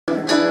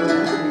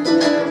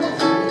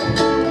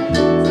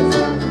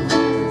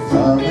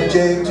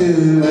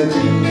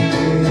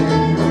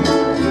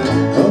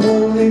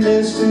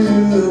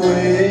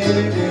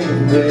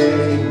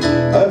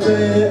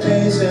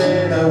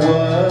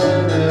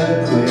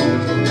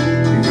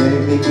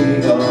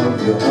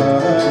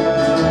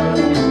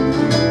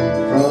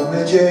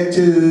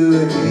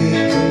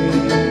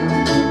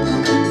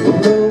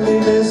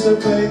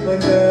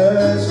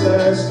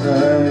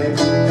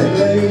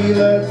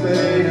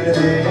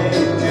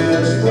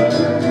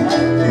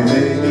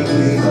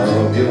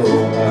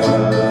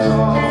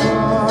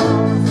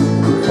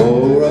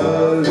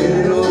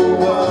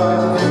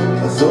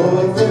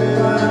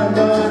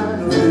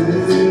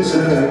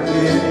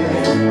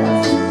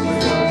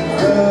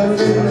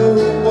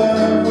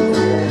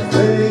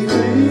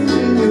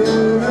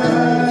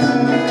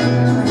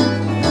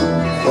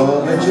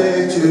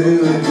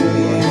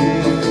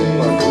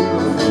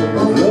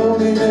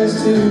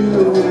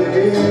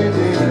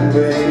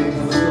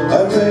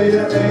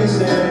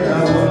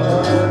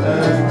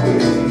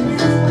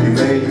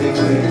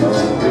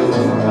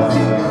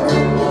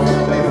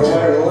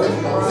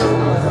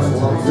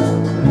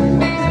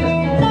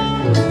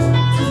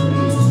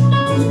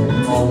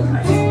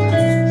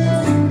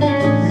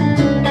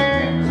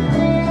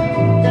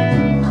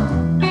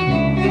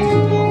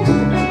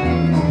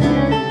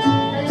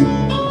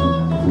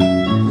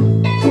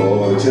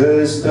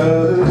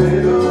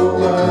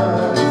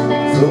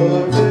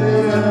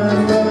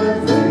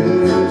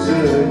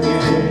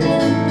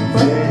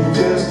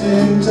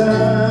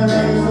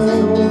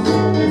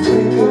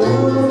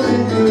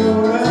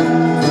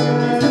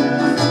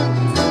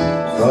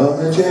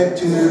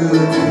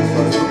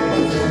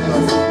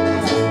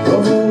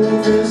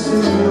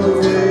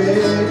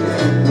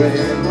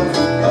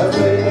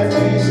played a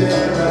piece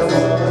and I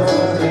wanna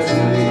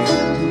play.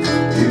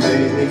 You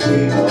made me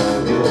king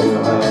of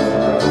your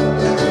heart.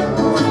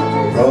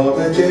 From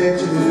a jack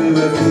to a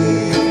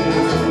king.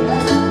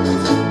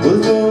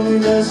 With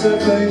loneliness I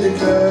played the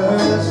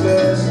cards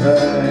last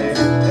night.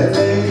 And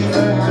Lady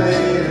Luck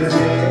played her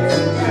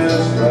hand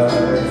just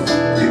right.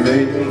 You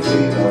made me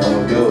king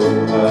of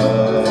your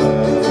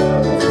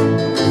heart.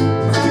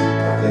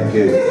 Thank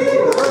you.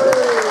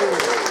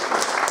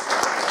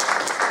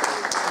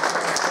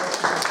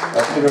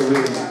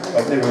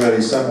 I've never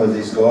really sung with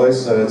these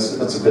guys, so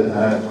it's a bit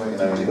hard, you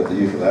know, when you've got the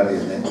ukulele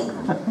in there.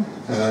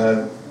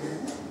 I'm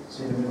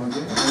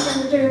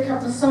going to do a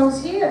couple of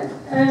songs here.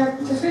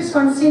 The first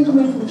one,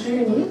 Sentimental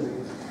Journey.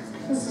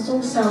 This is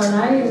also an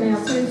A, and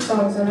our third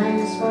song's an A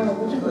as well,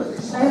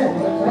 which they don't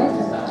have great.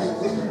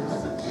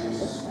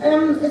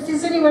 If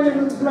there's anyone who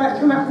would like to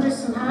come up and do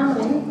some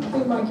harmony,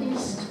 be my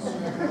guest.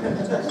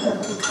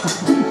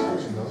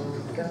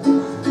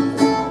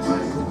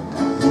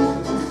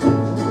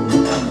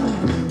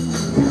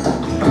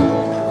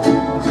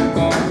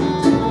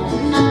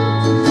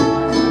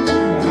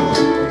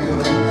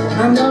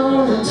 I'm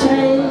gonna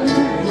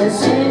take the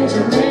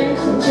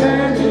sentimental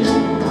journey.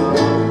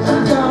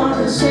 I'm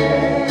gonna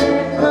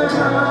set my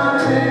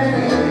heart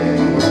at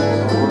ease.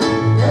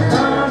 I'm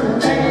gonna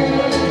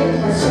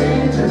make a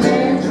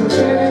sentimental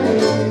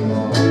journey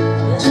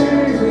to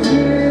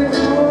you,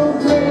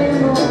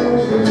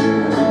 memories.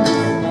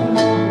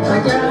 I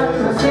got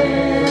my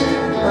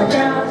fare, I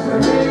got my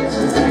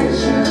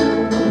reservation.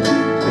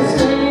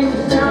 Spend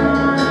the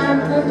time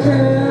I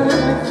could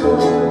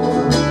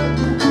afford.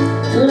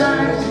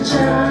 Like a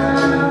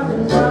child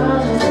in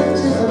wild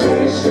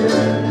anticipation,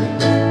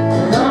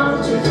 and long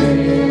to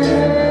feel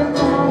it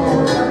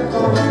all like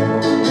home.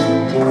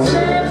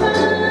 7,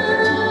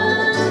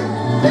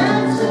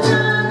 that's the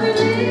time we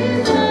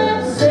leave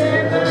at 7.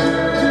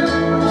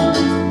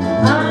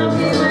 I'll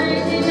be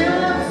waking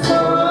up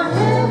for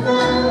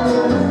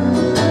heaven.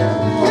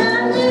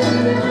 Got me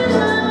in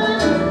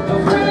a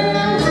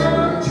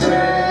railroad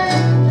track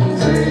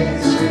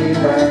takes me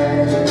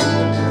back.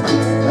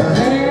 My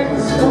head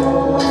was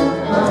cold.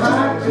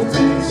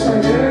 Beats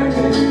are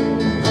yearning,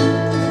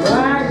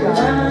 like a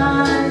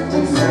light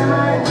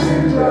inside the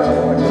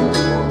road.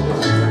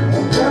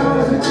 I'm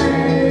gonna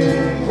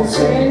take a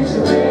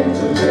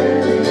sentimental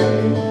journey,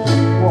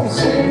 a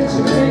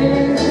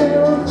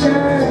sentimental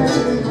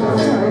journey.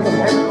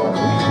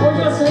 What do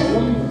you say?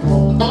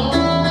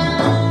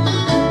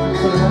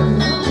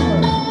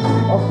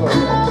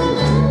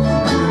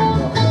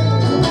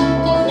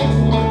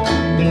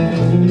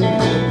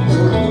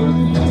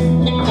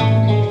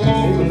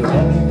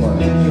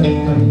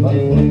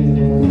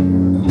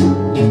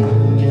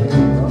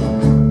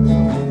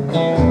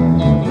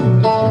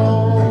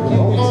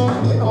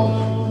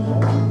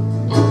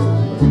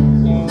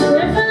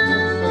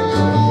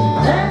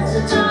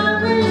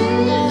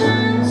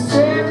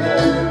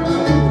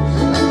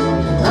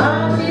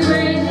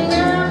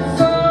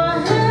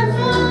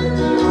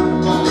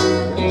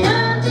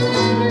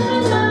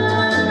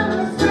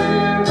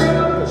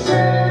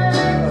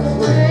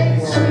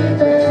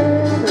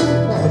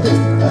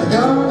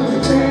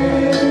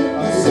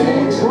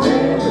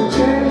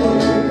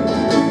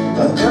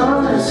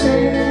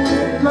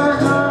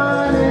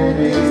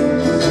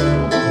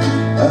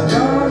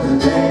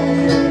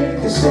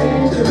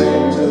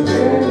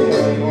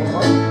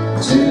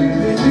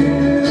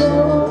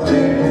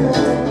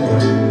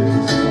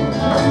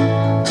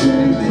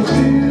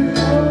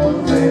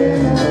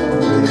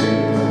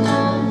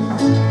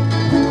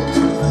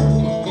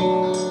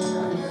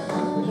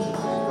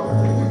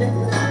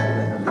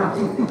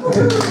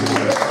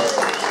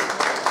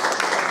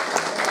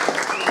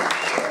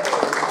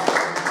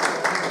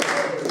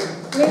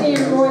 Lennie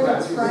and Roy,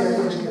 that's Friday.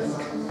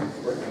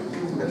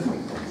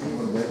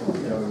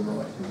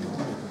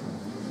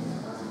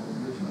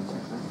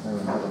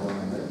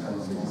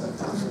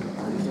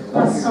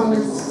 Last song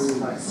is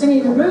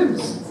Singing the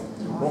Roots.